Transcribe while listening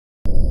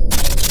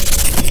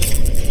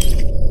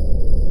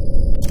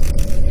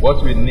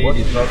What we need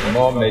is not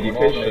more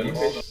medication,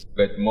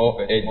 but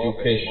more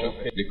education,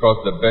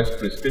 because the best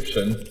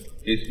prescription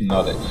is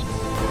knowledge.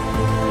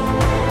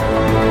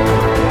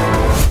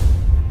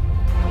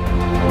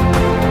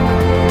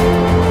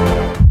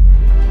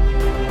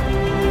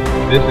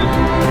 This is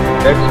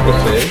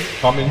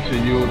Exposé coming to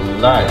you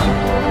live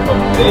from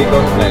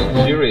Lagos,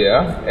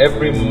 Nigeria,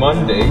 every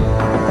Monday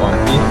on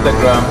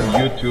Instagram,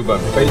 YouTube,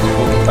 and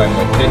Facebook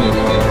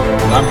simultaneously.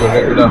 And I'm the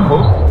regular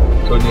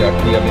host, Tony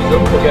Akinyemi.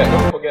 Don't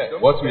forget,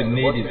 what we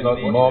need is not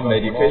more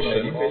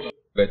medication,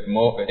 but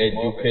more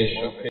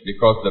education,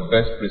 because the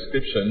best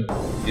prescription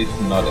is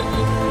knowledge.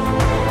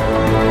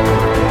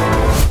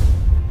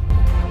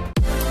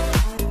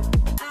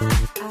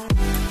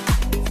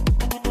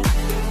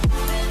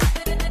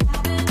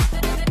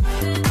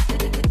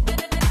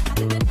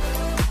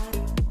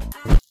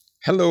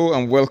 Hello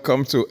and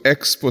welcome to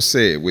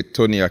Exposé with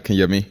Tony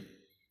Akinyemi.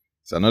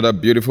 It's another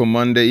beautiful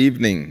Monday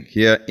evening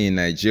here in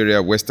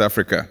Nigeria, West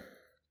Africa.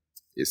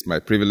 It's my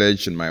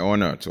privilege and my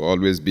honor to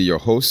always be your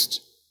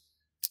host.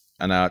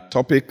 And our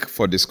topic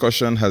for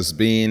discussion has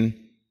been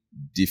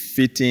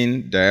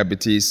defeating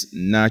diabetes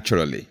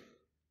naturally.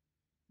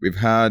 We've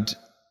had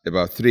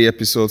about 3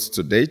 episodes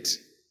to date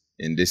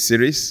in this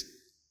series.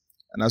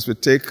 And as we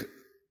take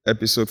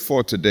episode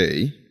 4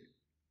 today,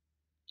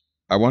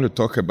 I want to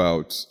talk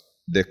about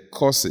the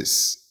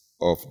causes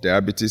of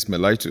diabetes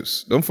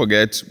mellitus. Don't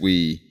forget,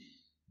 we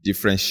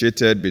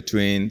differentiated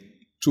between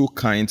 2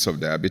 kinds of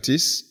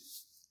diabetes: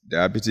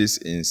 diabetes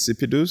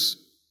insipidus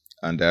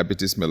and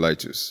diabetes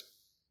mellitus.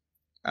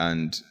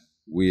 And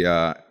we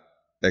are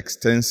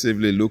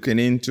extensively looking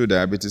into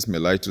diabetes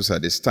mellitus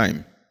at this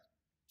time.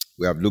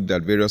 We have looked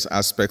at various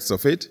aspects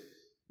of it.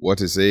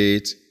 What is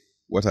it?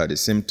 What are the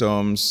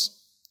symptoms?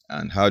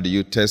 And how do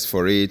you test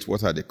for it?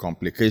 What are the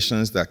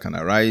complications that can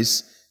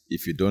arise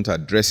if you don't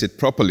address it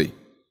properly?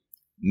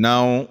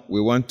 Now,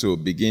 we want to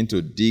begin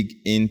to dig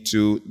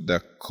into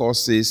the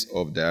causes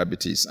of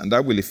diabetes, and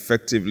that will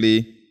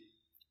effectively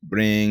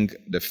bring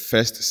the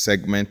first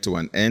segment to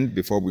an end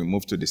before we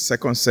move to the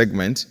second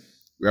segment,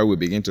 where we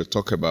begin to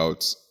talk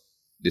about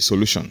the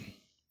solution.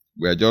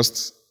 We are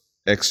just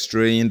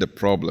extraying the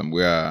problem.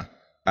 We are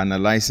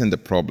analyzing the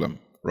problem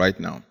right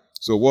now.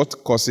 So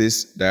what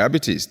causes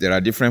diabetes? There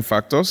are different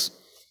factors.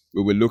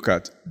 We will look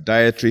at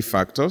dietary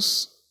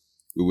factors.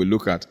 We will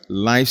look at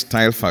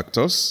lifestyle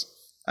factors,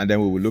 and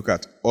then we will look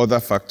at other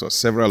factors,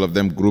 several of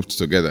them grouped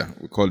together.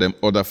 We call them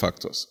other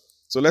factors.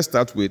 So let's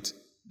start with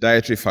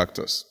dietary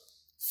factors.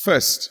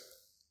 First,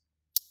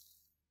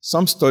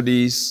 some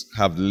studies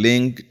have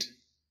linked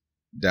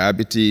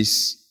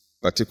diabetes,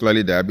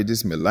 particularly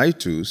diabetes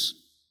mellitus,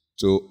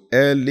 to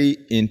early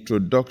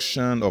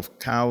introduction of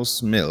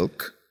cow's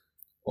milk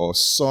or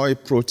soy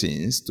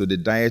proteins to the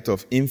diet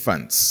of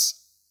infants,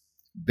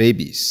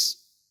 babies.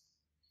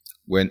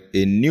 When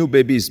a new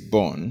baby is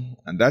born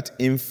and that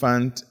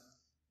infant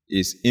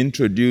is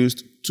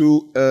introduced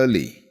too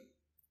early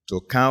to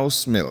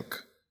cow's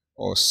milk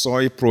or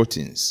soy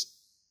proteins,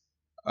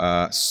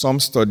 some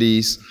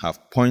studies have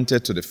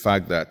pointed to the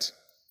fact that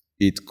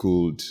it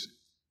could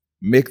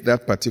make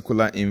that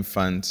particular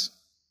infant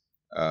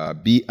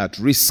be at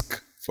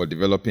risk for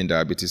developing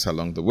diabetes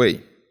along the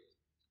way,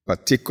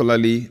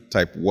 particularly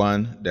type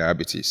 1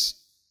 diabetes.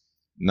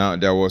 Now,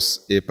 there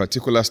was a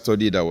particular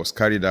study that was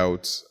carried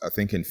out, I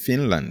think, in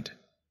Finland,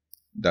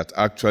 that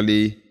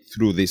actually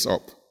threw this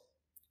up.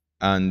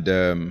 And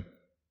the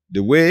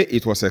way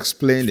it was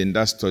explained in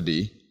that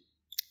study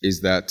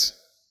is that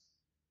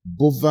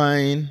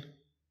bovine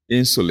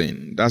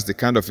insulin, that's the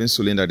kind of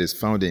insulin that is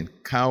found in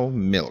cow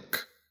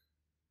milk,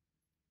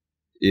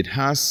 it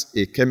has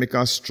a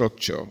chemical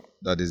structure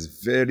that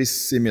is very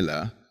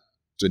similar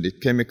to the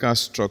chemical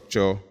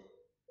structure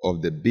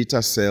of the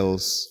beta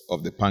cells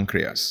of the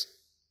pancreas.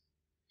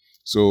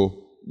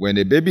 So when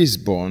a baby is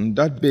born,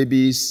 that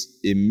baby's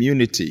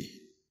immunity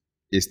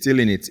is still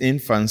in its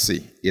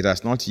infancy. It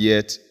has not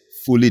yet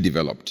fully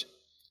developed.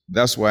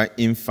 That's why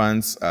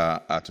infants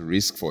are at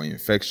risk for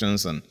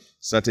infections and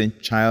certain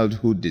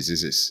childhood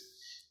diseases.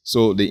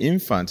 So the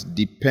infant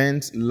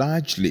depends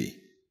largely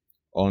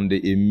on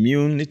the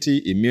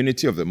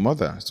immunity of the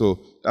mother. So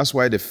that's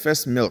why the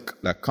first milk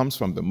that comes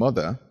from the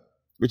mother,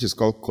 which is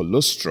called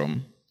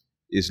colostrum,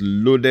 is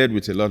loaded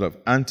with a lot of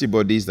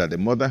antibodies that the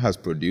mother has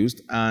produced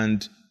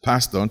and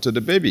passed on to the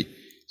baby,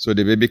 so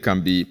the baby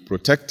can be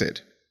protected.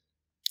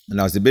 And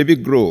as the baby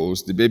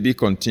grows, the baby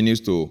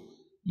continues to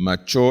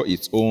mature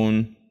its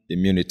own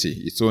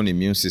immunity, its own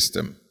immune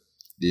system.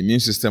 The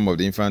immune system of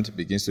the infant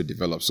begins to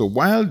develop. So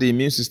while the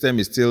immune system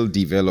is still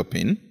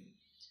developing,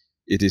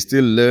 it is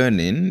still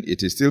learning,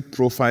 it is still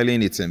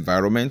profiling its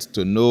environment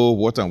to know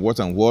what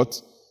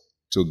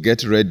to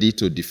get ready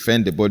to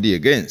defend the body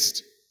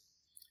against.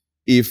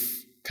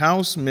 If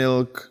cow's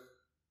milk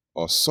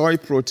or soy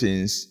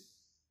proteins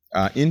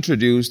are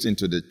introduced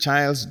into the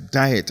child's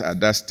diet at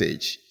that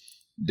stage,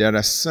 there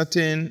are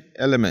certain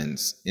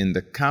elements in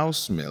the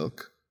cow's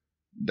milk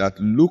that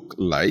look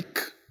like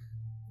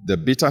the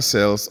beta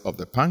cells of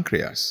the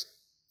pancreas.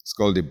 It's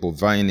called the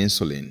bovine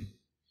insulin.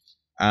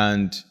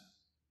 And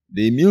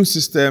The immune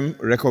system,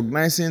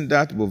 recognizing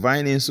that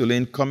bovine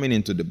insulin coming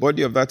into the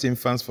body of that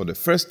infant for the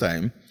first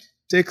time,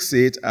 takes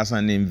it as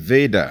an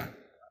invader,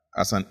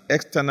 as an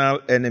external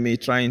enemy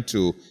trying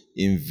to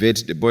invade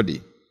the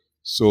body.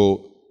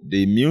 So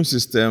the immune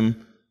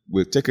system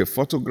will take a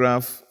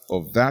photograph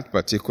of that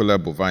particular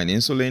bovine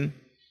insulin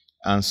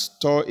and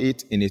store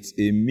it in its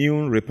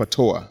immune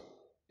repertoire,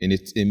 in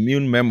its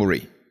immune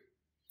memory,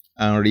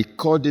 and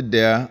record it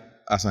there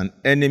as an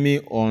enemy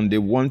on the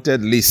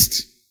wanted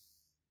list.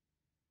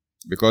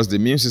 Because the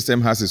immune system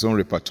has its own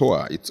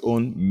repertoire, its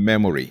own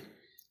memory.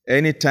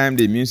 Anytime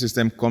the immune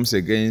system comes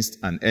against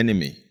an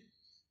enemy,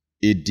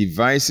 it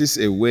devises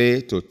a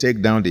way to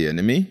take down the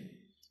enemy.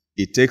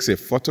 It takes a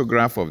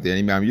photograph of the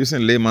enemy. I'm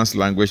using layman's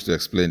language to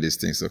explain these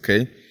things,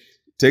 okay? It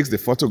takes the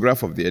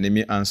photograph of the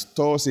enemy and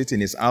stores it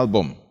in its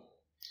album,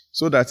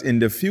 so that in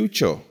the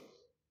future,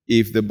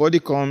 if the body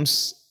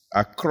comes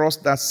across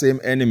that same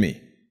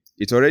enemy,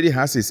 it already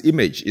has its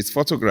image, its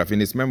photograph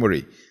in its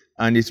memory,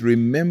 and it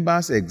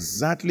remembers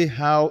exactly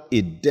how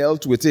it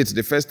dealt with it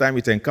the first time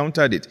it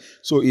encountered it.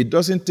 So it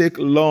doesn't take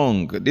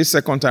long this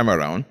second time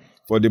around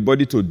for the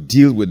body to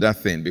deal with that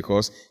thing,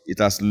 because it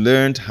has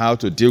learned how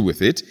to deal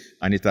with it,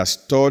 and it has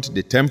stored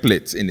the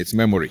templates in its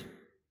memory.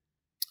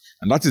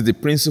 And that is the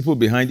principle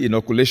behind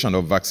inoculation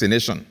or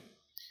vaccination.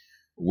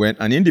 When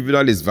an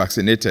individual is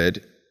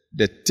vaccinated,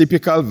 the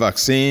typical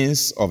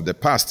vaccines of the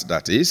past,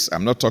 that is,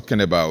 I'm not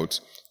talking about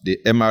the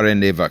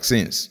mRNA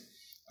vaccines.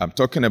 I'm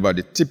talking about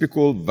the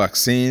typical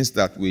vaccines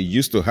that we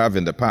used to have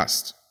in the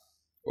past.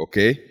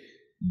 Okay?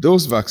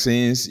 Those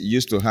vaccines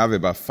used to have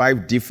about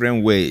 5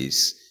 different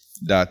ways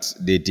that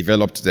they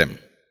developed them.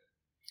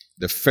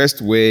 The first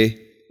way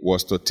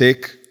was to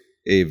take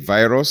a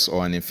virus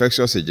or an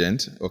infectious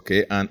agent,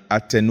 okay, and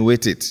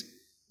attenuate it.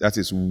 That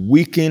is,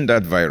 weaken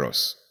that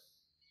virus.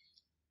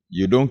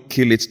 You don't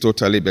kill it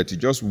totally, but you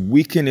just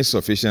weaken it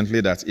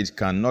sufficiently that it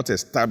cannot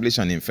establish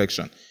an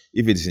infection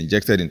if it is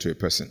injected into a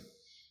person.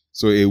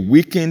 So a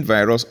weakened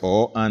virus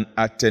or an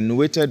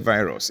attenuated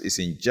virus is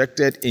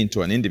injected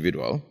into an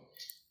individual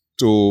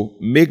to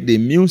make the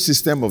immune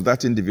system of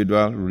that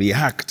individual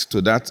react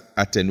to that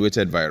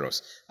attenuated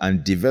virus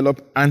and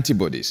develop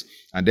antibodies,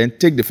 and then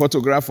take the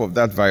photograph of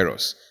that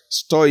virus,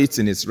 store it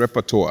in its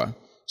repertoire,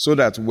 so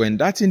that when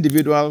that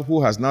individual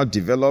who has now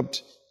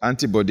developed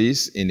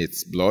antibodies in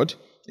its blood,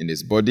 in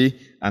its body,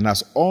 and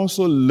has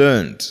also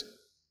learned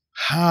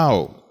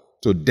how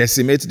to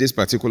decimate this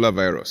particular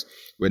virus,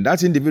 when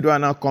that individual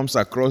now comes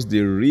across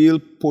the real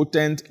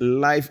potent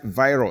live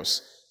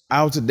virus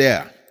out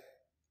there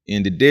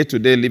in the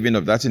day-to-day living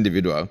of that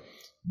individual,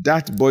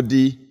 that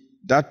body,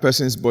 that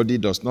person's body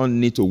does not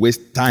need to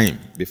waste time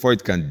before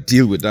it can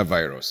deal with that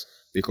virus,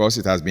 because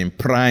it has been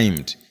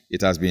primed,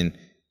 it has been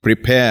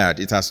prepared,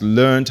 it has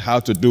learned how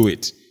to do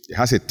it. It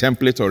has a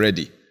template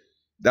already.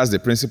 That's the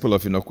principle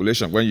of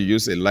inoculation when you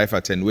use a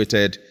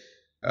live-attenuated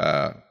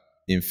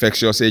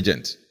infectious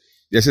agent.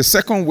 There's a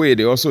second way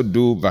they also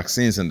do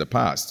vaccines in the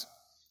past,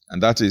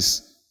 and that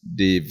is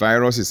the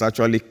virus is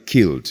actually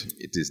killed.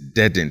 It is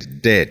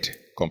deadened, dead,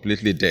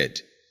 completely dead.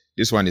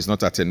 This one is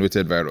not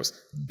attenuated virus,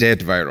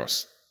 dead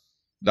virus.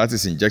 That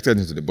is injected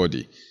into the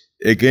body.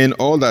 Again,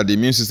 all that the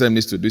immune system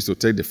needs to do is to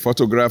take the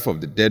photograph of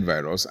the dead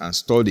virus and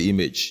store the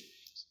image,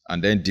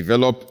 and then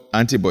develop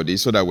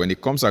antibodies so that when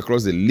it comes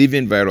across the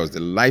living virus, the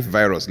live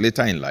virus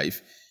later in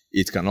life,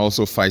 it can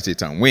also fight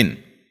it and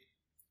win.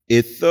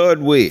 A third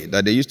way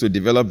that they used to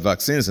develop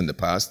vaccines in the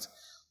past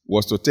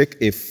was to take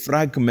a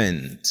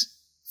fragment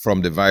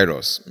from the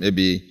virus,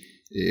 maybe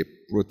a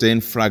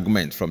protein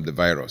fragment from the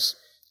virus,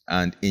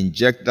 and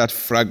inject that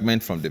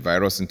fragment from the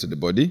virus into the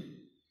body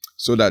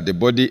so that the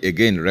body,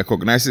 again,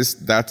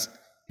 recognizes that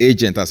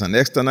agent as an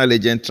external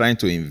agent trying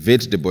to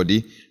invade the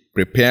body,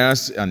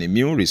 prepares an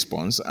immune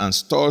response, and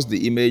stores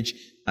the image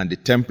and the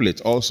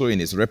template also in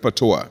its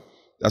repertoire.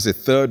 That's a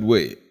third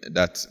way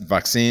that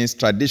vaccines,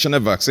 traditional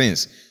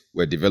vaccines,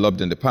 were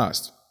developed in the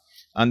past.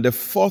 And the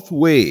fourth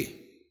way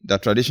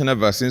that traditional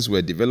vaccines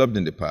were developed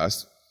in the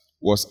past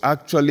was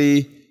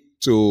actually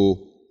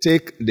to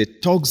take the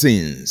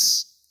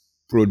toxins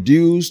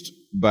produced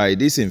by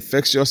this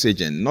infectious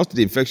agent, not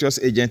the infectious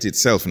agent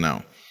itself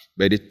now,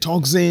 but the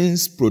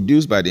toxins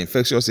produced by the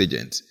infectious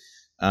agent,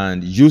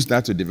 and use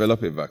that to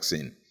develop a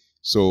vaccine.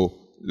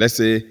 So let's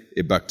say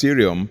a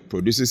bacterium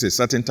produces a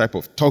certain type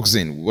of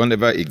toxin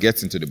whenever it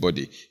gets into the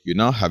body. You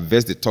now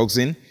harvest the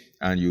toxin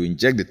and you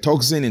inject the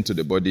toxin into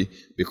the body,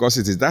 because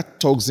it is that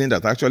toxin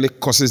that actually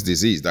causes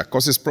disease, that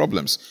causes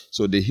problems.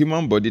 So the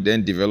human body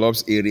then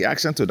develops a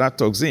reaction to that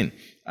toxin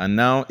and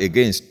now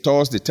again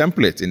stores the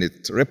template in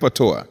its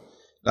repertoire.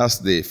 That's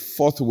the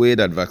fourth way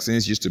that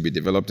vaccines used to be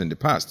developed in the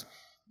past.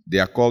 They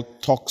are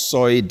called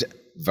toxoid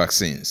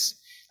vaccines.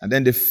 And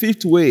then the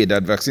fifth way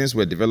that vaccines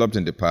were developed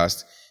in the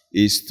past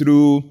is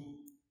through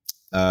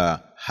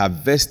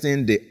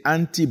harvesting the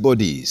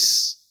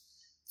antibodies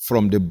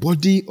from the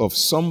body of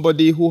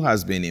somebody who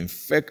has been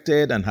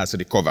infected and has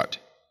recovered.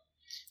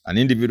 An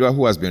individual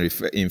who has been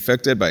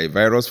infected by a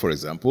virus, for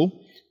example,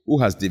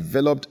 who has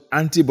developed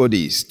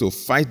antibodies to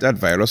fight that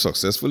virus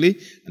successfully,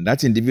 and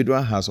that individual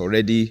has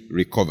already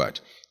recovered.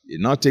 You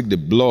now take the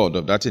blood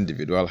of that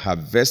individual,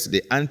 harvest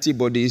the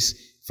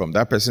antibodies from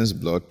that person's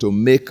blood to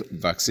make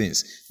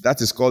vaccines.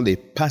 That is called a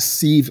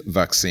passive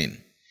vaccine.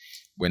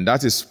 When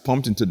that is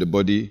pumped into the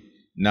body,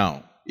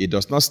 now, it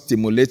does not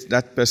stimulate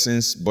that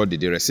person's body,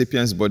 the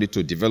recipient's body,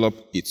 to develop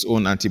its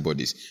own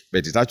antibodies,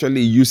 but it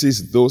actually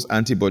uses those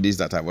antibodies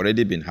that have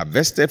already been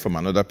harvested from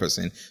another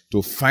person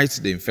to fight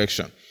the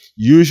infection.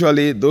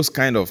 Usually, those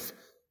kind of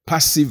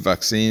passive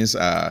vaccines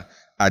are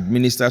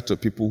administered to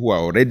people who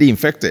are already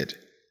infected,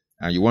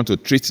 and you want to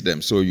treat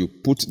them, so you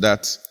put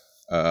that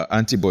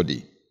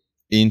antibody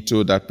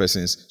into that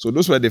person's. So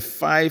those were the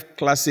 5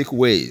 classic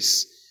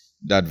ways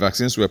that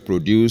vaccines were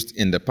produced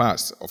in the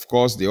past. Of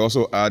course, they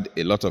also add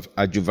a lot of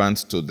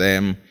adjuvants to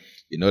them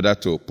in order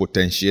to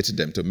potentiate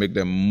them, to make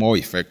them more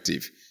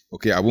effective.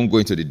 Okay, I won't go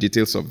into the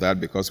details of that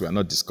because we are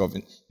not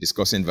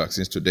discussing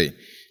vaccines today.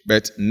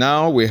 But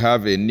now we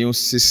have a new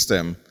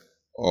system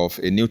of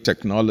a new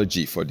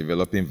technology for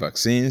developing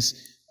vaccines.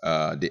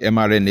 The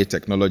mRNA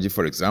technology,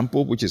 for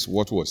example, which is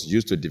what was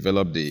used to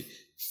develop the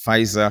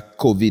Pfizer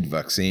COVID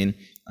vaccine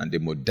and the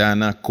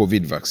Moderna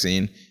COVID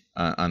vaccine.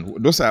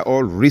 And those are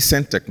all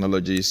recent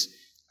technologies,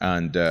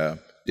 and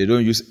they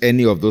don't use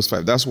any of those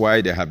 5. That's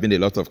why there have been a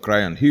lot of cry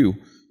and hue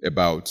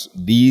about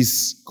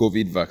these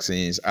COVID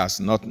vaccines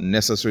as not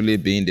necessarily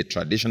being the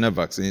traditional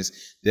vaccines.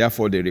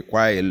 Therefore, they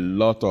require a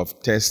lot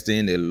of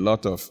testing, a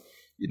lot of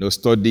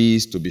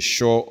studies to be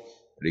sure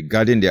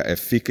regarding their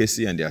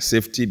efficacy and their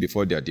safety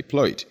before they are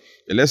deployed.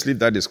 But let's leave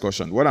that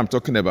discussion. What I'm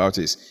talking about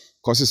is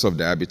causes of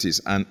diabetes,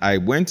 and I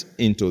went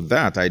into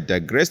that, I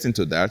digressed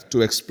into that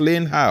to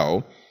explain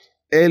how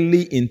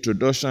early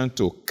introduction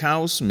to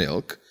cow's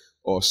milk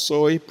or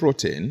soy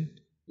protein,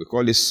 we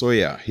call it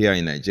soya here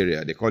in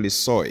Nigeria, they call it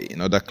soy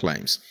in other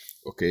climes,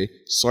 okay?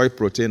 Soy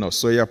protein or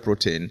soya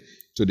protein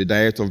to the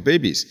diet of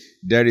babies.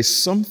 There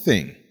is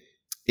something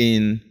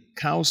in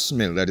cow's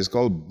milk that is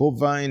called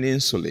bovine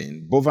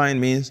insulin. Bovine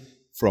means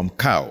from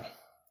cow,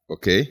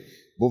 okay?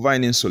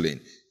 Bovine insulin,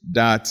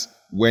 that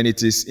when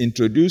it is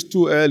introduced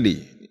too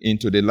early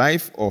into the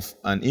life of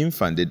an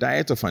infant, the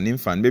diet of an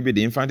infant, maybe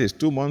the infant is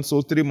 2 months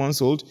old, 3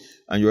 months old,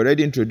 and you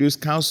already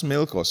introduced cow's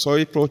milk or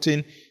soy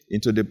protein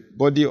into the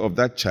body of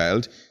that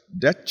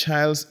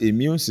child's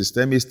immune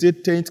system is still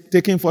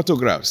taking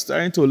photographs,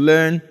 trying to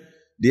learn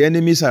the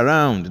enemies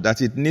around that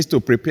it needs to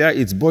prepare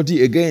its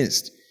body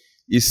against.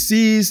 It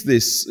sees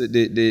this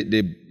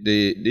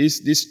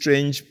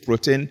strange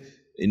protein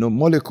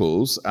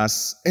molecules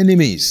as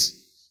enemies,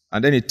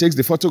 and then it takes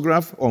the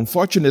photograph,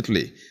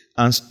 unfortunately,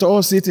 and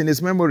stores it in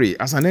its memory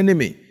as an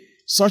enemy,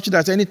 such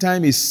that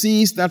anytime it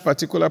sees that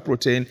particular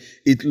protein,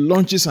 it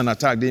launches an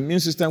attack. The immune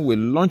system will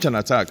launch an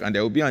attack, and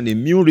there will be an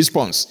immune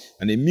response,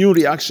 an immune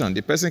reaction.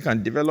 The person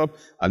can develop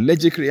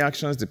allergic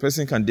reactions. The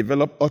person can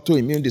develop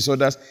autoimmune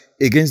disorders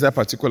against that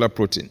particular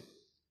protein.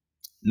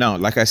 Now,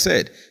 like I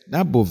said,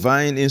 that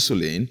bovine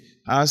insulin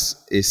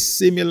has a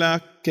similar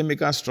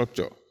chemical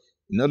structure.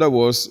 In other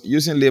words,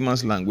 using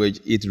layman's language,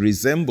 it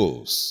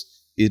resembles,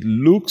 it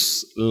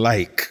looks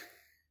like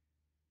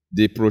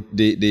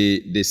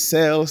the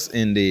cells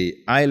in the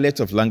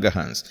islet of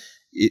Langerhans,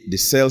 the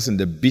cells in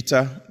the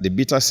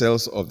beta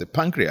cells of the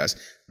pancreas,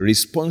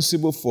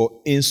 responsible for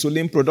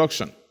insulin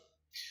production.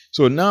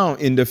 So now,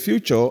 in the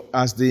future,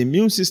 as the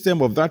immune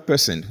system of that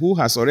person who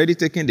has already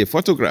taken the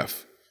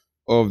photograph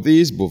of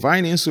this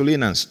bovine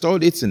insulin and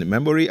stored it in the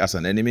memory as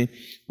an enemy,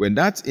 when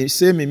that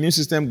same immune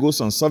system goes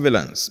on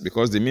surveillance,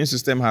 because the immune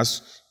system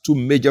has 2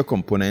 major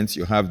components,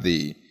 you have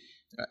the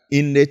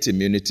innate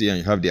immunity and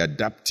you have the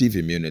adaptive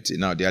immunity.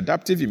 Now, the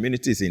adaptive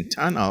immunity is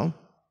internal,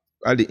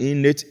 while the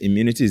innate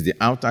immunity is the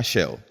outer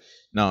shell.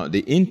 Now,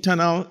 the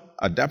internal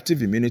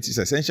adaptive immunity is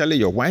essentially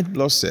your white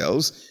blood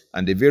cells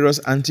and the various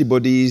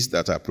antibodies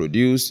that are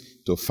produced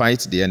to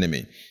fight the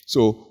enemy.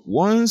 So,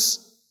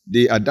 once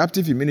the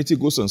adaptive immunity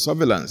goes on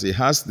surveillance, it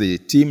has the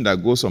team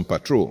that goes on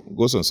patrol,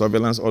 goes on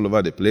surveillance all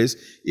over the place.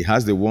 It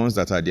has the ones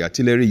that are the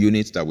artillery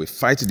units that will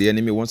fight the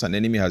enemy once an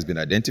enemy has been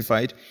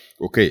identified.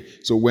 Okay,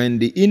 so when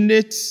the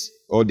innate,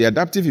 or the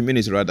adaptive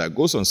immunity rather,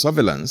 goes on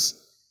surveillance,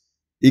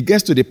 it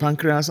gets to the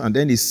pancreas and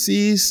then it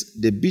sees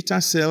the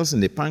beta cells in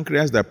the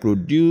pancreas that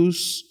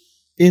produce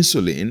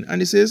insulin,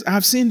 and it says, I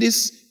have seen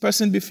this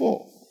person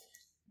before.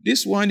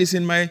 This one is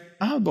in my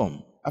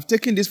album. I've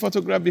taken this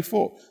photograph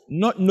before,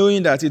 not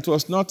knowing that it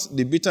was not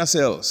the beta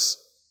cells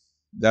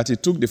that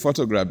it took the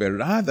photograph, but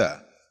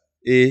rather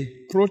a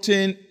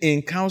protein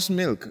in cow's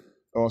milk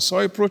or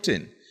soy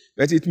protein.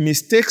 But it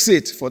mistakes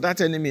it for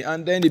that enemy,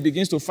 and then it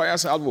begins to fire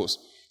salvos.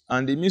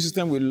 And the immune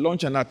system will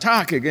launch an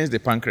attack against the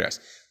pancreas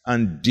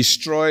and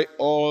destroy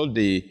all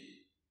the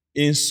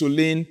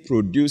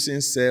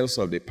insulin-producing cells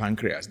of the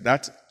pancreas.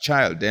 That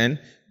child then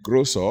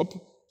grows up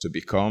to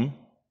become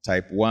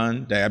type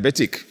 1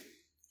 diabetic.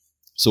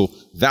 So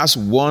that's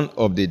one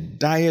of the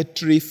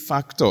dietary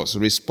factors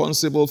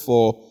responsible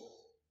for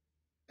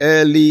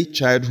early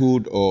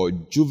childhood or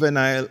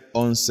juvenile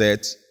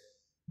onset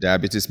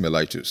diabetes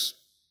mellitus.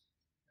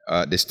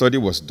 The study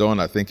was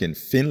done, I think, in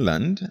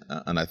Finland,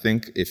 and I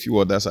think a few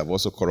others have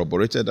also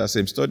corroborated that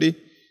same study.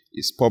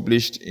 It's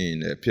published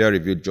in a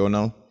peer-reviewed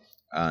journal,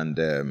 and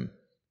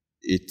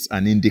it's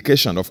an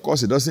indication. Of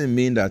course, it doesn't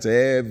mean that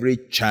every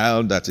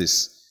child that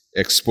is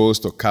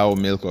exposed to cow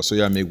milk or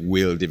soya milk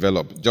will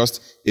develop.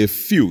 Just a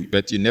few,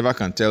 but you never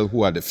can tell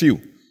who are the few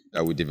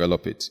that will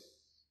develop it.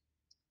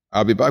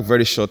 I'll be back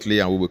very shortly,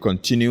 and we will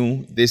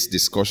continue this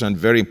discussion,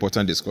 very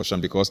important discussion,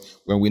 because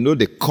when we know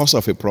the cause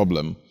of a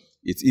problem,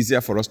 it's easier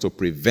for us to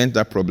prevent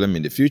that problem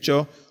in the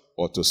future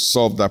or to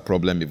solve that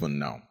problem even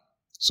now.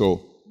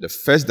 So the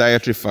first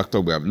dietary factor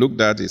we have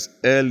looked at is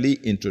early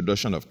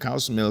introduction of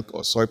cow's milk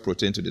or soy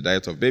protein to the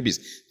diet of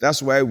babies.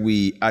 That's why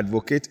we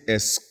advocate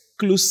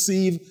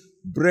exclusive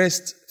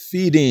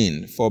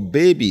breastfeeding for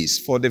babies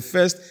for the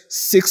first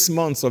 6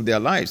 months of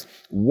their lives.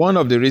 One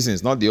of the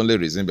reasons, not the only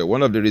reason, but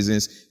one of the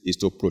reasons is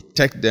to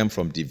protect them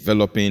from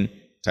developing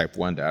type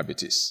 1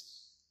 diabetes.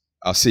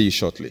 I'll see you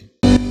shortly.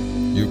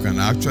 You can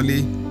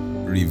actually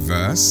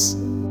reverse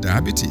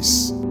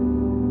diabetes.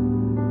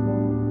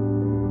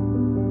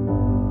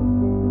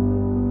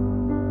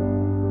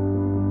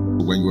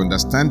 When you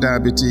understand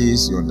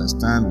diabetes, you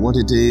understand what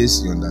it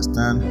is, you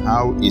understand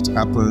how it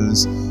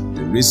happens,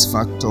 the risk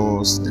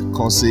factors, the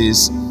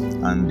causes,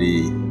 and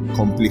the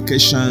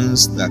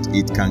complications that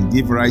it can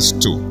give rise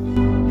to.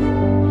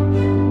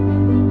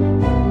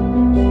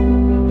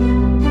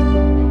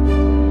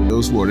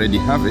 Those who already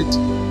have it,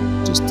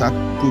 to start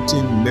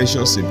putting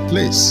measures in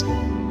place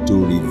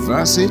to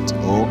reverse it,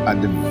 or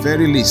at the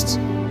very least,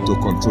 to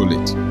control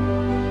it.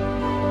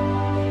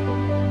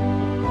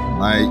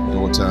 My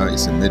daughter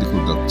is a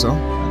medical doctor,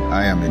 and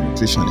I am a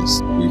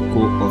nutritionist. We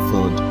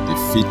co-authored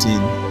Defeating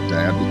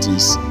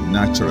Diabetes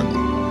Naturally.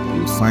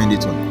 You'll find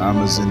it on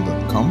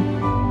Amazon.com,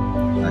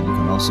 and you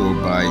can also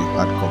buy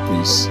hard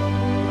copies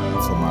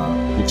from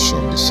our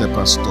bookshop, the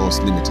Shepherd Stores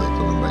Limited,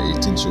 on number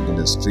 18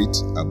 Shogunde Street,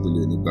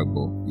 Abule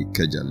Onibagbo,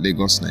 Ikeja,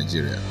 Lagos,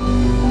 Nigeria.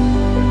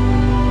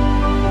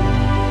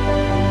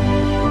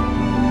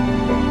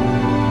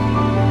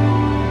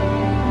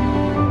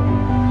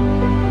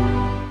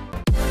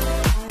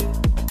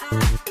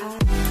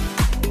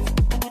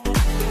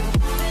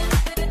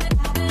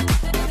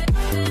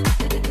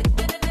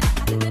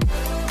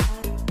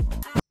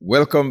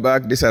 Welcome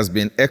back. This has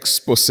been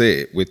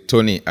Exposé with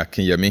Tony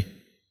Akinyemi.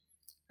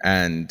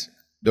 And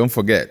don't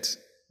forget,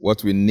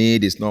 what we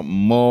need is not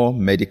more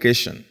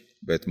medication,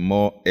 but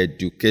more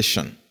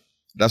education.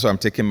 That's why I'm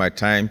taking my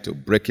time to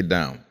break it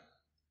down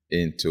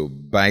into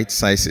bite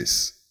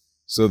sizes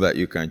so that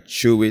you can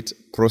chew it,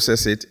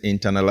 process it,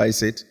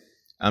 internalize it,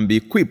 and be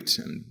equipped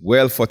and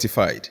well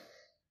fortified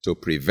to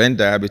prevent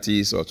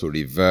diabetes or to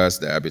reverse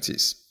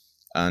diabetes.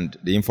 And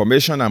the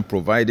information I'm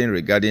providing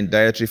regarding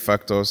dietary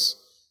factors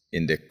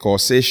in the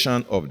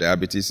causation of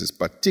diabetes is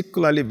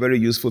particularly very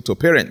useful to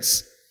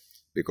parents,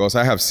 because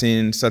I have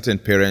seen certain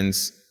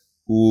parents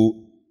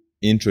who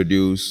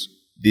introduce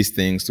these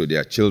things to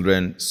their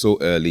children so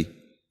early,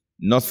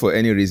 not for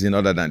any reason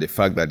other than the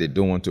fact that they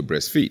don't want to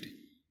breastfeed.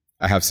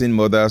 I have seen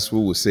mothers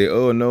who will say,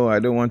 oh no, I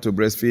don't want to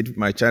breastfeed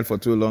my child for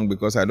too long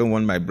because I don't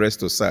want my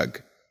breast to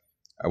sag.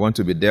 I want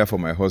to be there for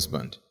my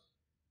husband.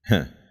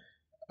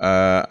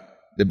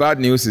 The bad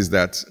news is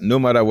that no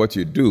matter what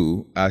you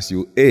do, as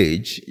you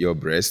age, your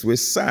breast will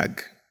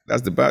sag.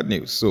 That's the bad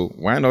news. So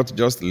why not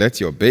just let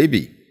your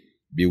baby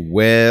be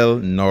well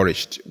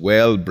nourished,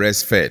 well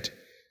breastfed,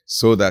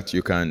 so that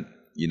you can,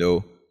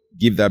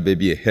 give that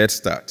baby a head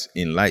start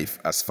in life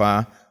as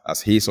far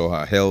as his or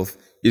her health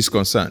is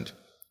concerned.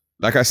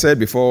 Like I said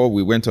before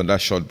we went on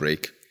that short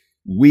break,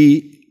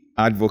 we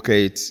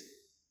advocate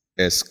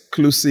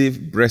exclusive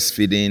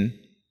breastfeeding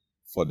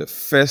for the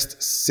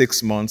first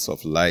 6 months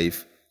of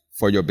life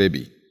for your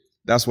baby.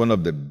 That's one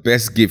of the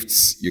best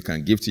gifts you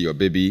can give to your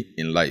baby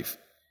in life.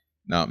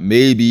 Now,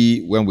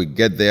 maybe when we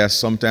get there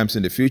sometimes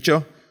in the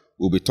future,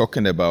 we'll be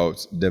talking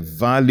about the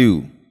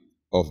value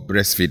of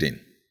breastfeeding.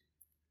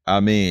 I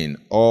mean,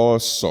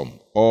 awesome,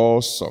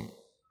 awesome,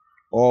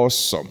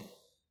 awesome.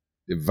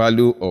 The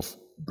value of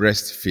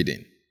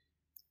breastfeeding.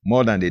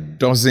 More than a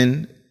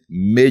dozen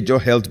major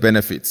health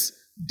benefits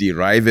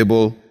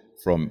derivable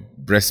from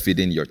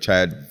breastfeeding your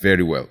child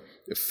very well.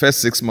 The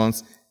first 6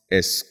 months,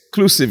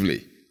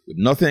 exclusively, with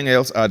nothing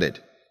else added.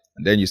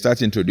 And then you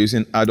start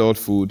introducing adult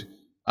food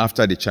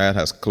after the child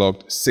has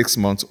clocked 6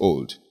 months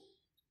old.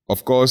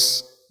 Of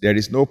course, there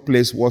is no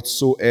place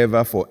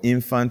whatsoever for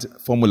infant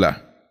formula.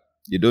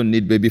 You don't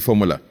need baby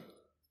formula,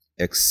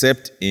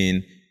 except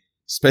in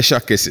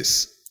special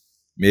cases.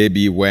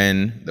 Maybe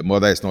when the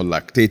mother is not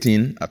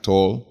lactating at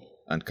all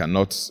and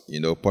cannot,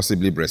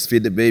 possibly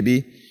breastfeed the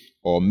baby,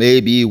 or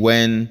maybe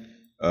when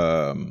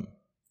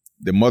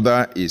the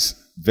mother is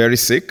very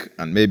sick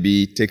and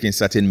maybe taking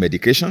certain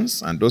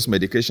medications, and those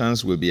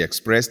medications will be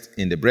expressed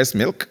in the breast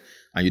milk,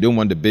 and you don't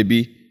want the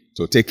baby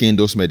to take in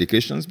those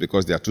medications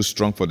because they are too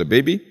strong for the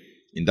baby.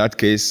 In that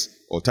case,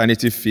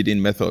 alternative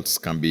feeding methods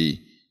can be,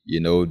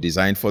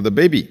 designed for the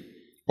baby.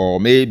 Or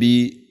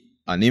maybe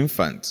an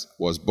infant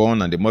was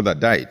born and the mother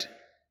died,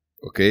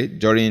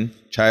 during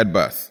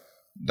childbirth.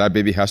 that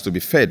baby has to be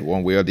fed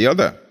one way or the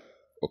other.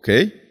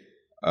 Okay?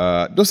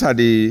 Those are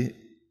the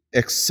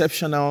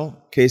exceptional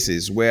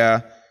cases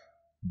where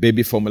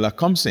baby formula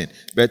comes in.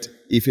 But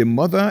if a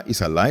mother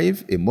is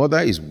alive, a mother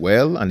is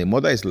well, and a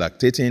mother is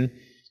lactating,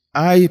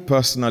 I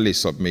personally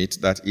submit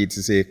that it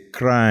is a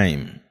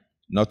crime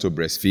not to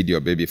breastfeed your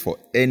baby for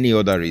any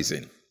other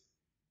reason.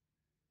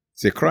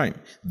 It's a crime.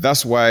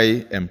 That's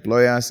why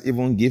employers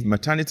even give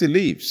maternity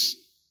leaves.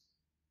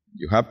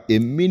 You have a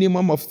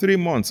minimum of 3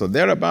 months or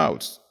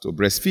thereabouts to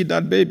breastfeed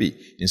that baby.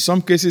 In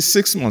some cases,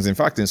 6 months. In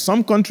fact, in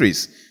some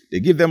countries, they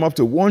give them up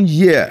to 1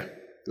 year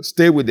to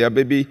stay with their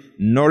baby,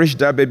 nourish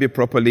that baby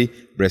properly,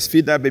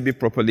 breastfeed that baby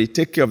properly,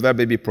 take care of that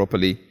baby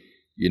properly.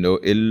 You know,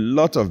 a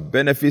lot of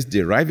benefits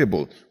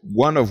derivable.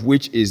 One of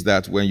which is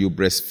that when you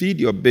breastfeed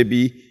your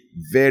baby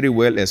very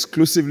well,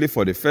 exclusively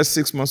for the first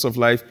 6 months of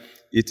life,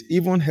 it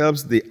even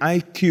helps the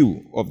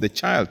IQ of the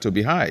child to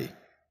be high.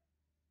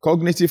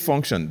 Cognitive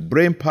function,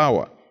 brain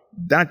power.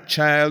 That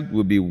child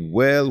will be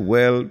well,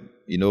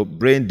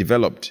 brain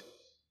developed,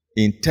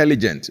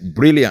 intelligent,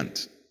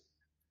 brilliant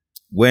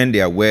when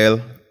they are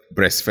well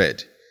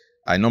breastfed.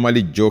 I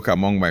normally joke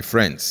among my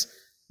friends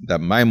that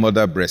my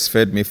mother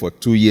breastfed me for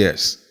 2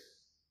 years.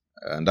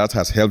 And that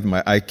has helped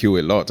my IQ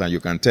a lot, and you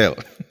can tell.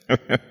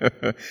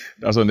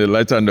 That's on a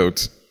lighter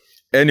note.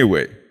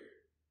 Anyway,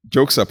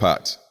 jokes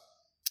apart,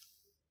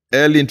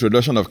 early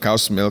introduction of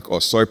cow's milk or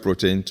soy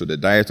protein to the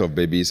diet of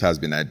babies has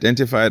been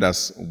identified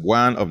as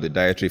one of the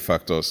dietary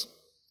factors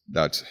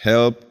that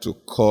help to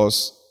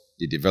cause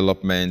the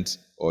development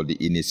or the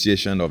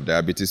initiation of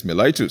diabetes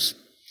mellitus.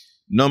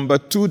 Number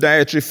 2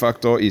 dietary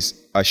factor is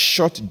a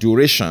short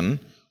duration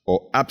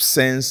or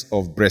absence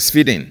of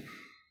breastfeeding.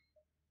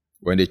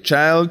 When the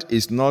child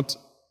is not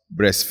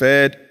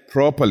breastfed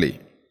properly,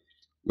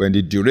 when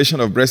the duration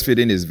of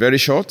breastfeeding is very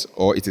short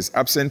or it is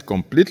absent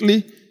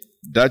completely,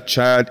 that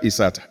child is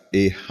at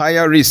a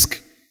higher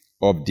risk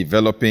of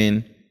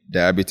developing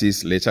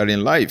diabetes later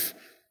in life.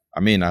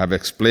 I have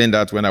explained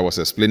that when I was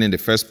explaining the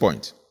first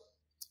point.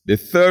 The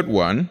third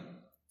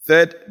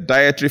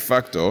dietary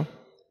factor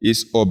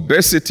is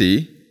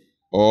obesity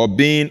or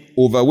being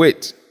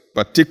overweight,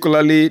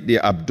 particularly the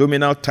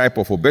abdominal type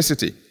of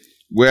obesity,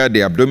 where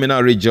the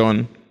abdominal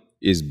region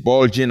is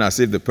bulging as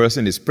if the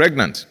person is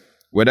pregnant,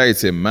 whether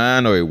it's a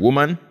man or a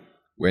woman.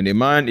 When a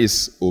man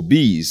is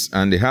obese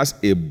and he has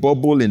a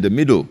bubble in the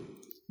middle,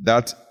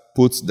 that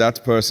puts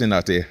that person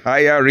at a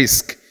higher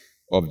risk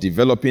of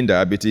developing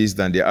diabetes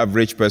than the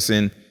average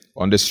person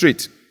on the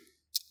street.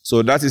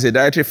 So that is a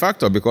dietary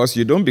factor, because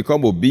you don't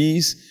become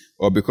obese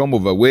or become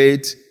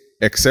overweight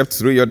except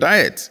through your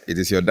diet. It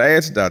is your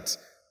diet that,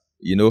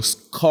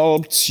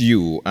 sculpts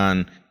you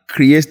and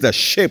creates the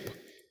shape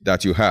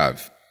that you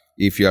have.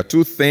 If you are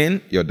too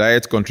thin, your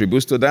diet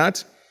contributes to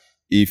that.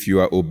 If you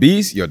are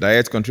obese, your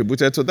diet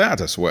contributed to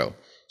that as well.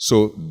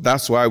 So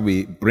that's why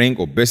we bring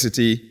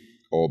obesity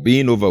or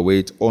being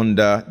overweight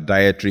under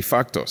dietary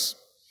factors.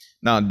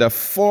 Now, the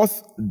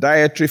 4th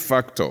dietary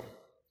factor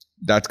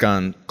that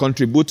can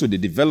contribute to the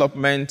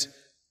development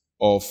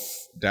of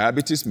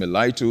diabetes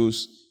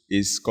mellitus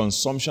is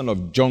consumption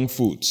of junk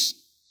foods.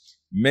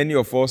 Many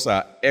of us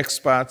are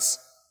experts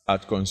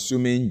at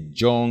consuming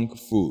junk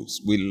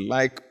foods. We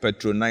like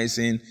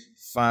patronizing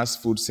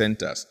fast food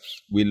centers.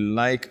 We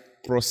like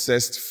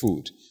processed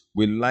food.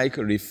 We like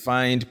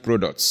refined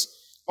products.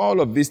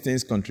 All of these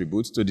things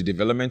contribute to the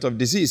development of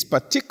disease,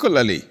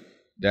 particularly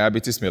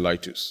diabetes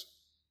mellitus.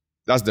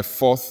 That's the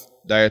 4th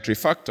dietary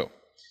factor.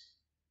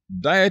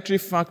 Dietary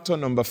factor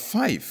number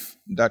 5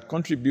 that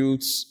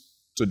contributes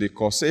to the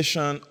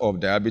causation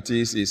of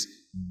diabetes is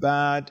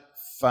bad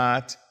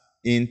fat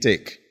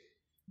intake.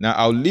 Now,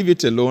 I'll leave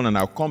it alone and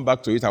I'll come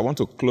back to it. I want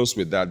to close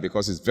with that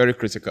because it's very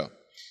critical.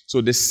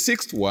 So the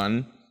 6th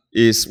one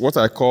is what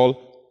I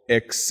call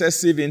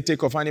excessive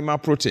intake of animal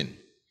protein.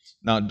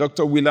 Now,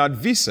 Dr. Willard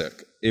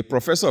Visek, a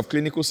professor of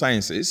clinical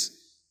sciences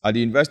at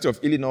the University of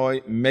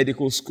Illinois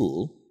Medical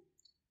School,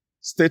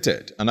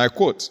 stated, and I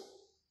quote,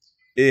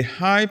 "A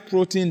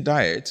high-protein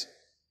diet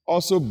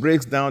also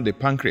breaks down the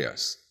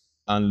pancreas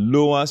and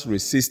lowers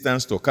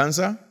resistance to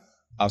cancer,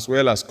 as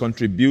well as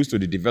contributes to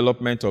the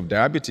development of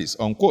diabetes,"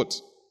 unquote,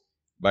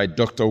 by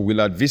Dr.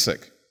 Willard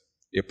Visek,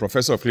 a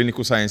professor of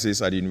clinical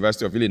sciences at the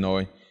University of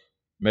Illinois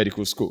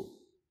Medical School.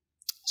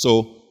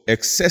 So,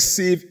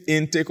 excessive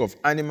intake of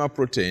animal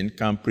protein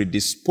can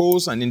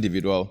predispose an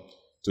individual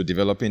to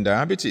developing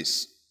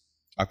diabetes,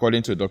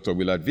 according to Dr.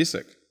 Willard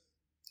Visek,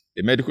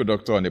 a medical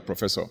doctor and a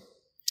professor.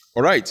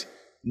 All right,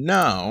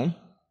 now,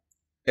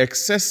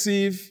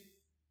 excessive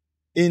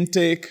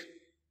intake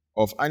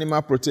of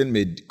animal protein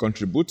may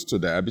contribute to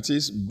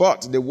diabetes,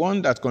 but the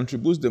one that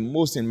contributes the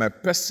most, in my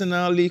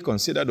personally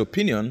considered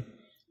opinion,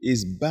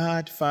 is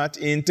bad fat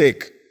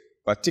intake,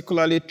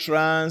 particularly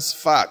trans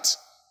fat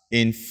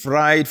in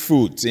fried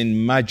foods,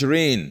 in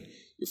margarine.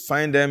 You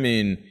find them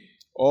in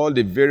all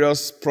the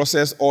various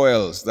processed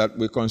oils that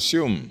we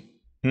consume,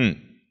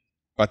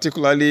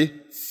 particularly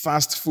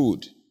fast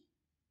food,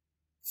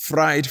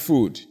 fried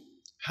food.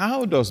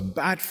 How does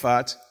bad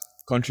fat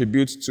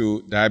contribute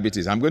to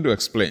diabetes? I'm going to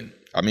explain.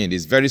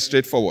 It's very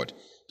straightforward.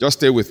 Just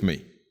stay with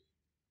me.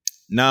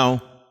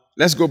 Now,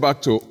 let's go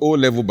back to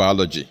O-level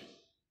biology.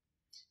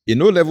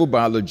 In O-level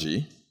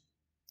biology,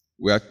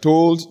 we are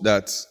told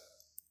that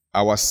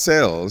our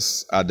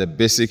cells are the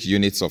basic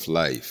units of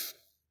life.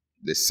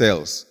 The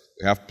cells.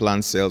 We have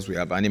plant cells, we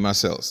have animal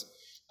cells.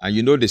 And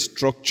you know the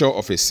structure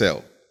of a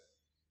cell.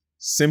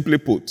 Simply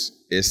put,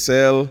 a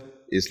cell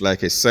is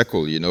like a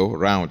circle,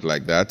 round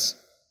like that.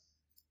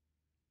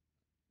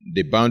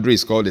 The boundary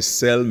is called the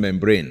cell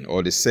membrane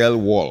or the cell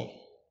wall.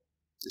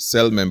 The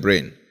cell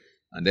membrane.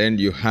 And then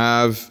you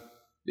have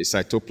the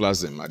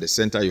cytoplasm. At the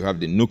center, you have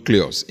the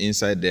nucleus.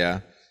 Inside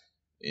there,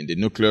 in the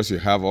nucleus, you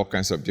have all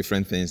kinds of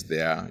different things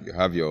there.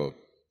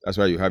 That's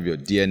why you have your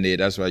DNA.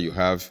 That's why you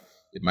have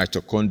the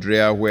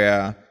mitochondria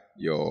where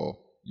your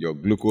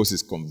glucose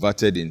is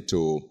converted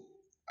into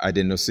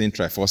adenosine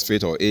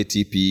triphosphate or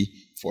ATP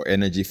for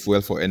energy,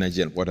 fuel for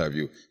energy, and what have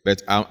you.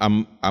 But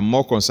I'm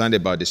more concerned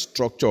about the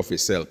structure of a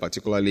cell,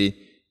 particularly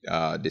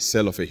the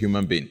cell of a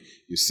human being.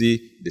 You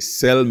see, the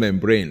cell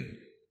membrane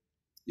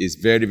is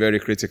very, very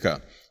critical.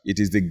 It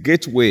is the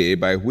gateway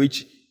by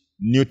which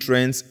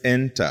nutrients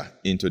enter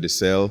into the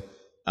cell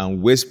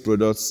and waste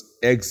products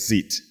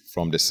exit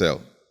from the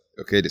cell.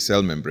 Okay, the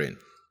cell membrane.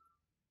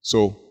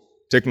 So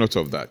take note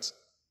of that.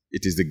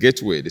 It is the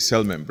gateway, the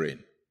cell membrane.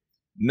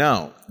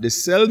 Now, the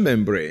cell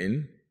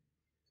membrane,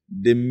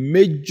 the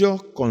major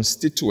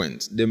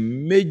constituent, the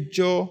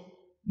major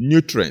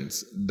nutrient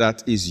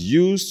that is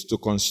used to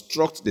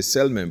construct the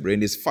cell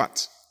membrane is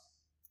fat.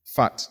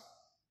 Fat.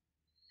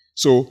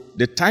 So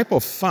the type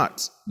of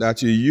fat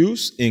that you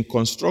use in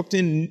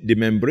constructing the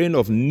membrane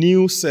of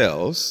new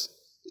cells,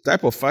 the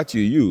type of fat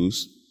you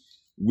use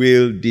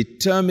will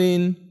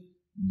determine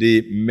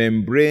the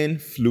membrane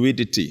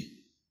fluidity.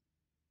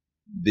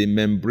 The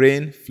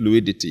membrane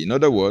fluidity. In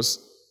other words,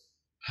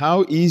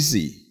 how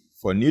easy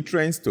for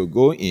nutrients to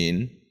go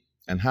in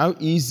and how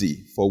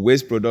easy for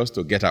waste products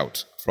to get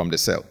out from the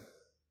cell.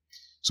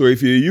 So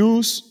if you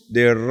use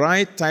the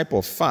right type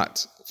of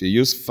fat, if you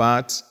use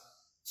fat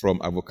from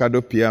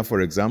avocado pear,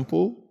 for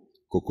example,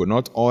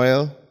 coconut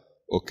oil,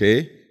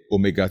 okay,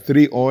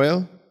 omega-3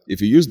 oil,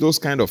 if you use those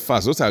kind of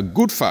fats, those are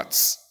good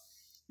fats.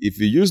 If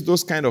you use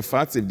those kind of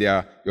fats, if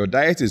your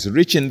diet is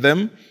rich in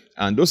them,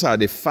 and those are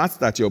the fats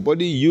that your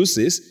body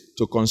uses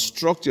to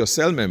construct your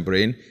cell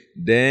membrane,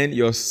 then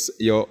your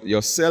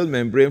cell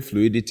membrane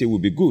fluidity will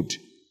be good.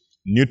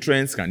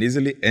 Nutrients can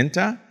easily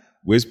enter,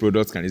 waste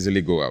products can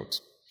easily go out.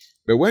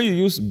 But when you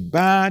use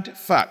bad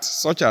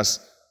fats, such as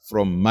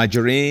from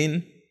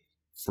margarine,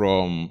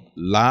 from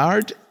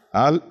lard,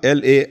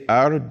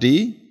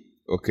 L-A-R-D,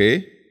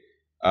 okay,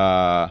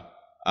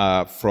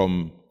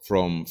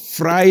 from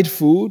fried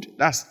food,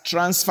 that's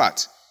trans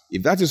fat.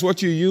 If that is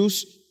what you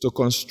use to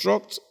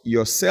construct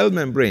your cell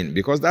membrane,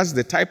 because that's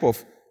the type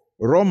of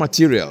raw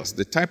materials,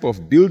 the type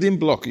of building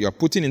block you're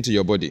putting into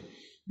your body,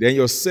 then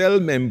your cell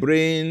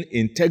membrane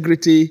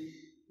integrity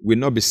will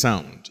not be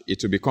sound.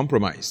 It will be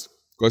compromised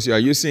because you are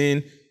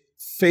using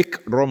fake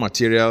raw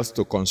materials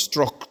to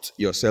construct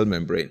your cell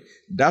membrane.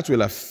 That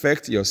will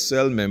affect your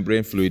cell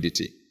membrane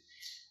fluidity.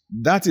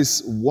 That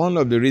is one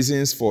of the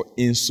reasons for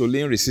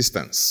insulin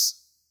resistance.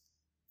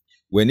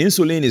 When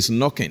insulin is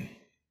knocking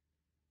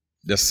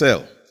the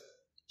cell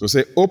to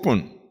say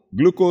open,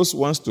 glucose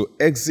wants to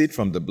exit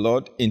from the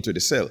blood into the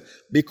cell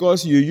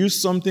because you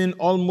use something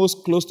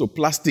almost close to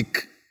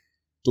plastic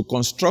to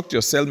construct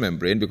your cell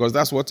membrane, because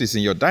that's what is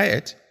in your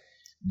diet,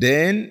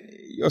 then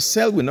your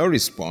cell will not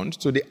respond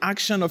to the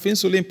action of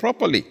insulin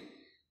properly.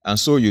 And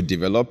so you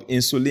develop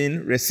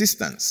insulin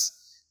resistance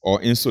or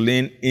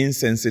insulin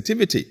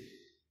insensitivity.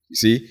 You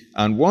see,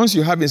 and once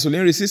you have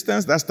insulin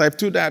resistance, that's type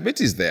 2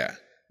 diabetes there,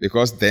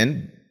 because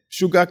then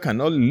sugar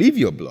cannot leave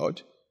your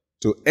blood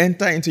to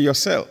enter into your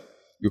cell.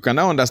 You can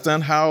now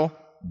understand how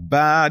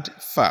bad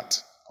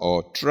fat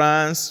or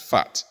trans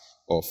fat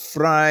or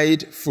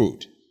fried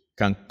food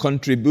can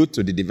contribute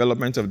to the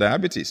development of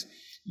diabetes.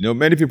 You know,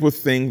 many people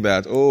think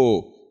that,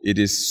 it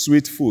is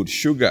sweet food,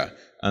 sugar,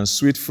 and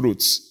sweet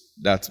fruits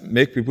that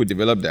make people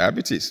develop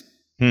diabetes.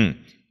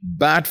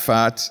 Bad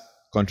fat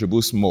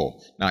contributes more.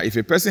 Now, if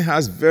a person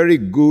has very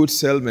good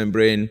cell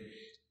membrane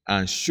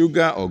and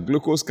sugar or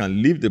glucose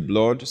can leave the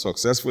blood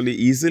successfully,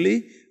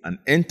 easily, and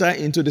enter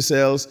into the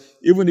cells,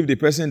 even if the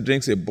person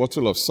drinks a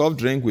bottle of soft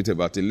drink with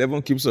about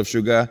 11 cubes of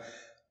sugar,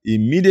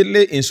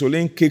 immediately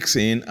insulin kicks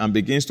in and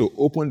begins to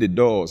open the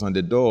doors and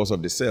the doors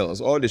of the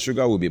cells. All the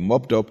sugar will be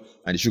mopped up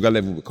and the sugar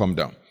level will come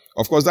down.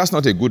 Of course, that's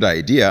not a good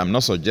idea. I'm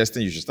not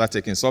suggesting you should start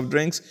taking soft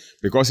drinks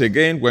because,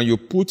 again, when you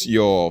put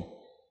your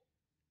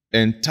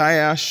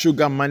entire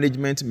sugar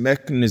management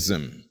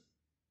mechanism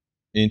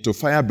into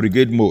fire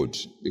brigade mode,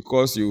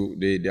 because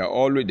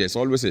there's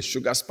always a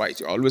sugar spike.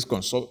 You're always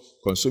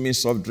consuming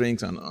soft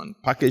drinks and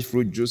packaged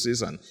fruit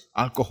juices and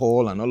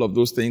alcohol and all of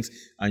those things,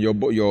 and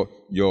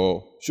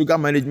your sugar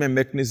management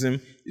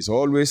mechanism is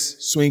always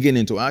swinging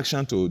into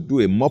action to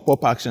do a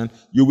mop-up action.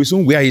 You will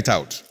soon wear it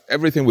out.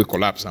 Everything will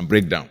collapse and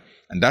break down,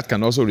 and that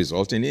can also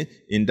result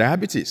in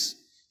diabetes.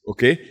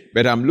 Okay,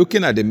 but I'm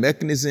looking at the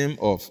mechanism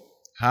of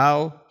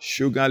how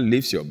sugar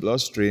leaves your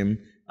bloodstream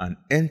and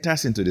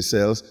enters into the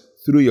cells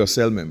through your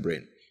cell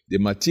membrane. The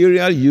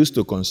material used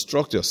to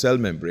construct your cell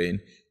membrane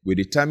will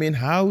determine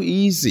how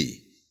easy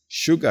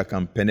sugar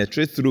can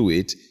penetrate through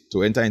it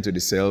to enter into the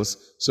cells,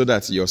 so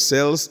that your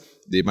cells,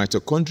 the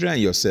mitochondria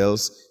in your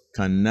cells,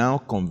 can now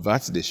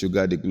convert the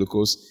sugar, the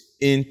glucose,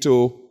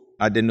 into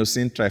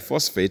adenosine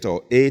triphosphate,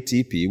 or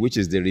ATP, which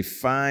is the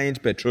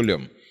refined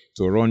petroleum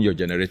to run your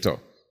generator,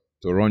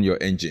 to run your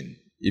engine,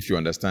 if you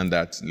understand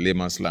that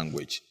layman's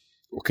language.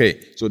 Okay,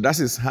 so that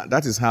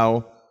is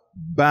how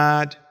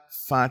bad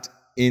fat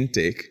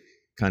intake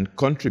can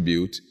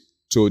contribute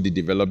to the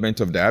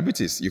development of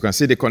diabetes. You can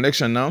see the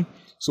connection now.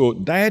 So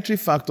dietary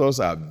factors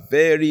are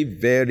very,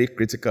 very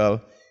critical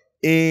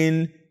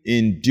in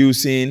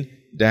inducing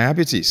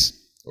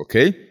diabetes.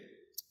 Okay?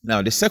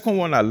 Now, the second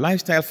one are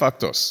lifestyle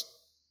factors.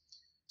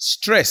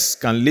 Stress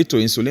can lead to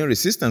insulin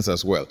resistance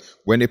as well.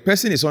 When a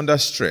person is under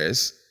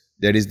stress,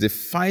 there is the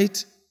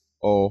fight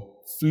or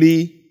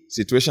flee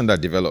situation that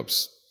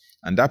develops.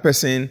 And that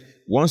person,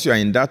 once you are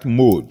in that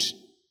mode,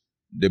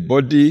 the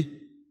body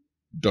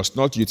does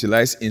not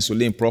utilize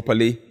insulin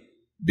properly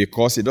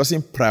because it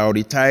doesn't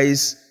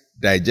prioritize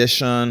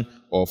digestion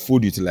or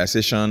food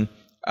utilization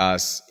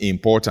as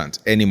important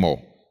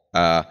anymore.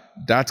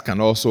 That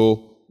can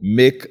also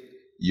make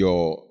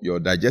your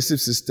digestive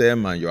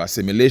system and your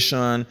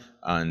assimilation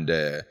and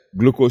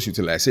glucose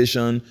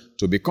utilization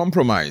to be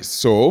compromised.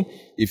 So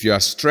if you are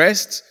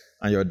stressed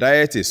and your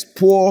diet is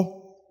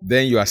poor,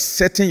 then you are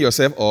setting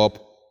yourself up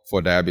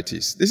for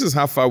diabetes. This is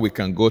how far we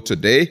can go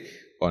today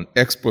on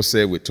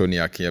Exposé with Tony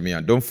Akinyemi.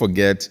 And don't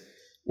forget,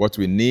 what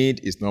we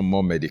need is not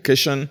more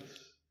medication,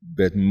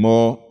 but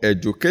more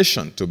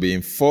education. To be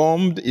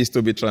informed is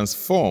to be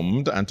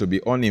transformed, and to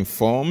be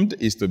uninformed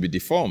is to be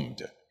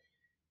deformed.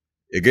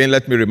 Again,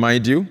 let me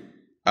remind you,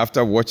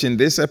 after watching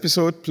this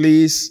episode,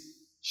 please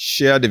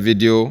share the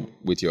video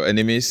with your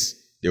enemies.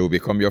 They will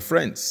become your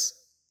friends,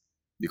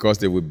 because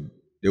they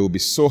will be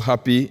so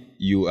happy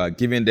you are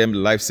giving them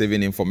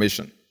life-saving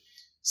information.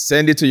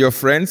 Send it to your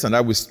friends, and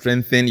that will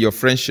strengthen your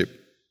friendship.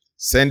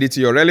 Send it to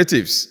your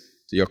relatives,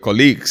 to your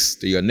colleagues,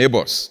 to your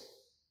neighbors,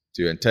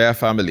 to your entire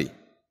family,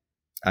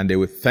 and they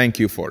will thank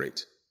you for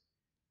it.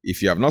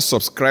 If you have not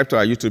subscribed to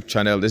our YouTube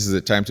channel, this is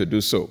the time to do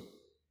so.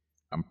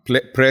 And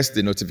press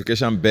the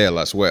notification bell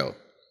as well,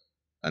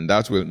 and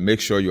that will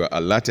make sure you are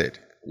alerted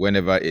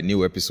whenever a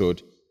new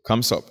episode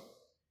comes up.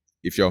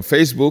 If you're on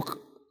Facebook,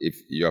 if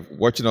you're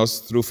watching us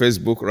through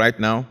Facebook right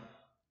now,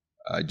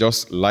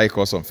 just like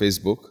us on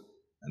Facebook,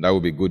 and that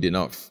will be good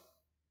enough.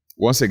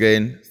 Once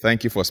again,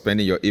 thank you for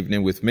spending your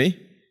evening with me.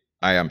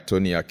 I am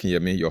Tony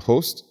Akinyemi, your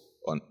host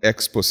on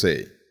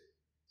Exposé.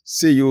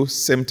 See you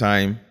same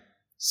time,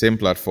 same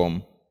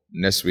platform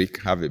next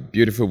week. Have a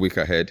beautiful week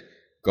ahead.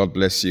 God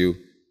bless you,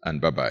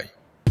 and bye-bye.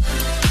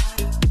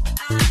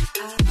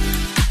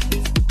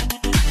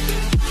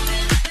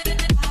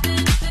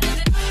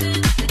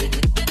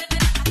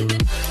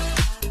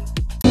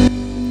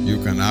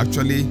 You can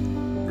actually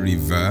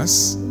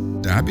reverse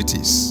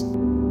diabetes.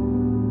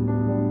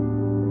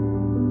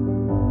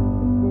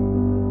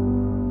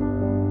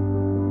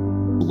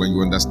 When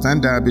you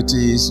understand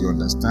diabetes, you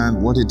understand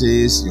what it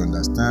is, you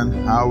understand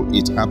how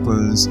it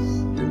happens,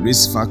 the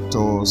risk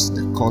factors,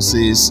 the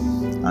causes,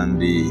 and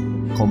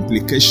the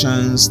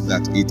complications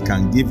that it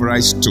can give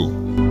rise to.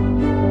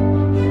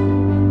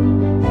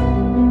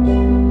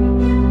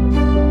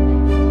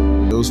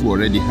 Those who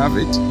already have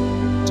it,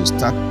 to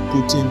start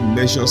putting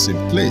measures in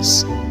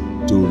place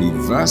to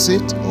reverse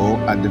it, or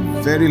at the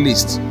very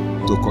least,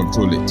 to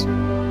control it.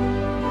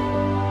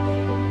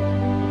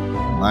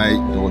 My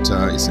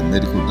daughter is a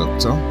medical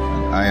doctor,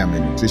 and I am a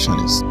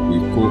nutritionist. We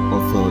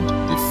co-authored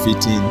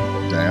Defeating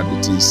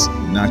Diabetes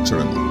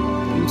Naturally.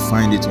 You will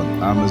find it on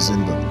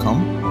Amazon.com,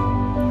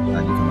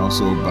 and you can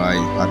also buy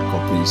hard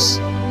copies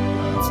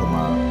from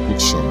our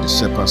bookshop, the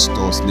Shepherd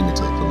Stores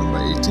Limited, on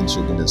number 18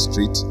 Shogunde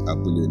Street,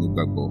 Abule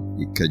Onibagbo,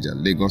 Ikeja,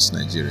 Lagos,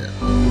 Nigeria.